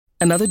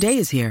Another day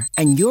is here,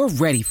 and you're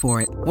ready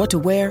for it. What to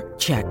wear?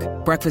 Check.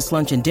 Breakfast,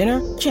 lunch, and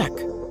dinner? Check.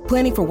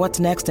 Planning for what's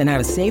next and how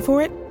to save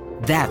for it?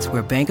 That's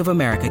where Bank of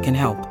America can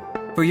help.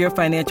 For your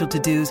financial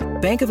to-dos,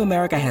 Bank of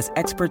America has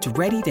experts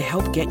ready to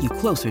help get you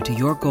closer to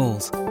your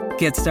goals.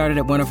 Get started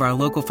at one of our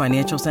local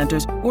financial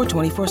centers or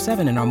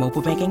 24/7 in our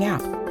mobile banking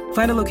app.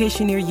 Find a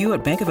location near you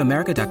at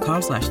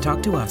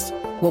bankofamerica.com/talktous.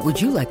 What would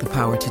you like the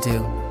power to do?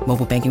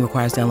 Mobile banking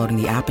requires downloading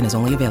the app and is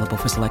only available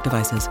for select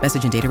devices.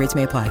 Message and data rates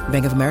may apply.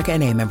 Bank of America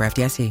N.A., member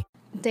FDIC.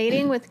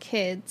 Dating with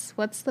kids,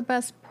 what's the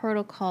best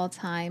protocol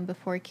time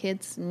before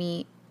kids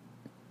meet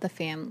the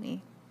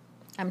family?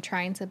 I'm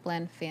trying to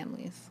blend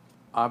families.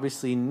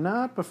 Obviously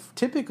not.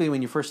 Typically,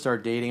 when you first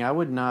start dating, I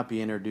would not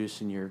be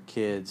introducing your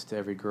kids to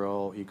every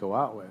girl you go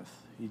out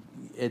with.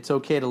 It's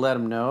okay to let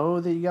them know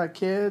that you got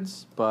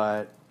kids,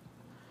 but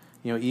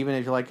even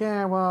if you're like,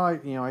 I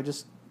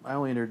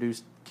only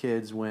introduce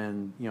kids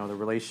when the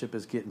relationship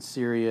is getting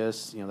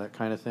serious, that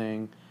kind of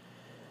thing.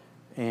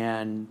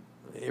 And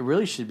it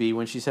really should be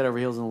when she's head over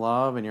heels in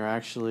love and you're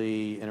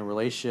actually in a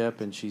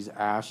relationship and she's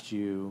asked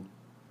you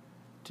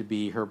to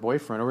be her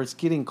boyfriend, or it's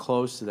getting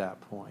close to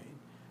that point.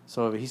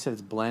 So he said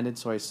it's blended,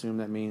 so I assume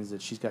that means that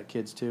she's got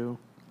kids too?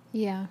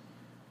 Yeah.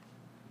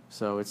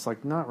 So it's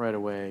like not right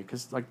away.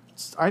 Because like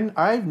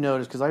I've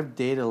noticed, because I've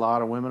dated a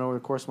lot of women over the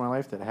course of my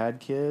life that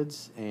had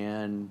kids,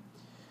 and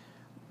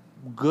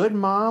good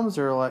moms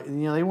are like,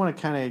 they want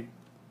to kind of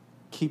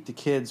keep the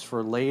kids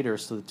for later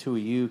so the two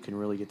of you can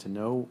really get to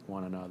know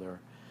one another.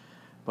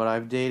 But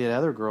I've dated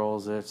other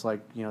girls that it's like,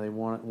 they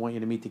want you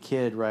to meet the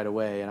kid right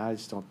away, and I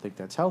just don't think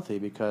that's healthy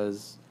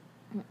because...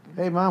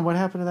 Hey, Mom, what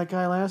happened to that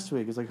guy last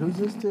week? It's like, who's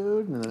this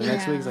dude? And then the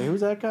next week, it's like,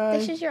 who's that guy?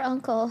 This is your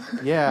uncle.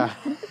 Yeah.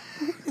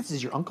 This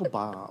is your Uncle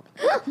Bob.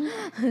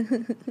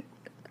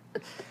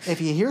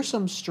 If you hear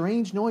some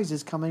strange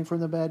noises coming from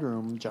the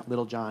bedroom,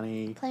 little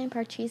Johnny, playing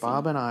Parcheesi.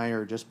 Bob and I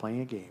are just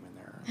playing a game in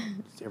there.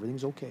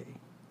 Everything's okay.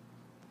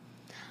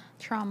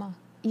 Trauma.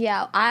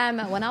 Yeah,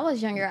 when I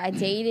was younger, I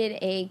dated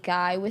a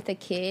guy with a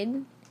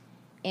kid,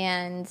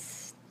 and...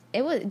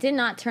 It did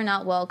not turn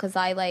out well because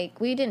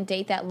we didn't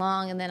date that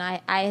long, and then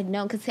I had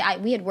known because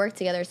we had worked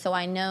together, so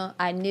I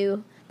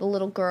knew the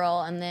little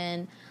girl, and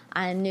then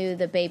I knew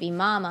the baby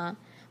mama.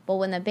 But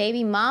when the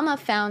baby mama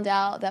found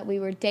out that we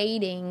were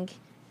dating,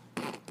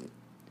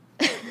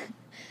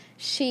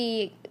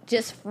 she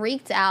just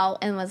freaked out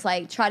and was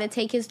like, try to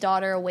take his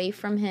daughter away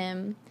from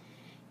him,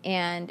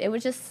 and it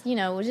was just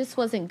it just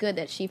wasn't good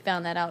that she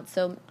found that out.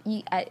 So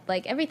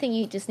everything,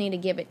 you just need to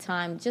give it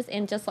time.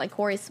 Just like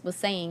Corey was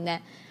saying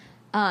that.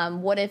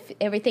 What if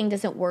everything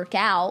doesn't work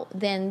out?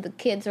 Then the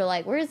kids are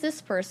like, "Where's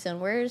this person?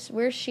 Where's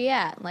she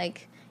at?"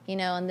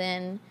 And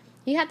then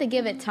you have to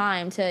give it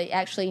time to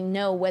actually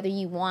know whether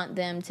you want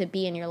them to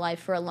be in your life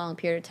for a long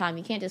period of time.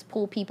 You can't just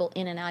pull people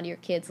in and out of your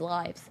kids'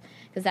 lives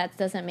because that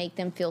doesn't make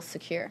them feel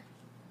secure.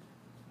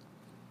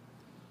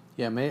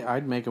 Yeah,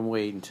 I'd make them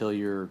wait until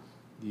you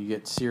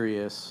get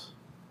serious,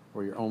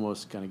 or you're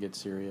almost going to get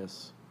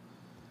serious,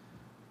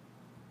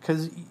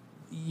 because.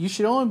 You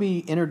should only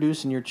be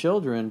introducing your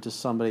children to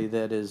somebody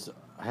that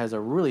has a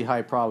really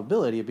high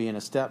probability of being a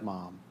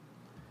stepmom.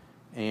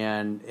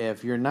 And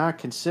if you're not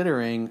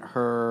considering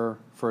her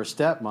for a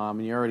stepmom,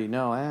 and you already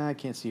know, I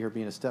can't see her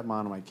being a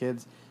stepmom to my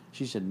kids,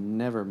 she should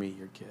never meet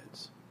your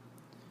kids.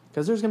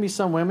 Because there's going to be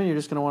some women you're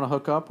just going to want to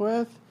hook up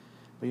with,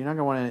 but you're not going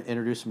to want to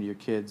introduce them to your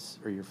kids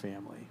or your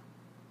family.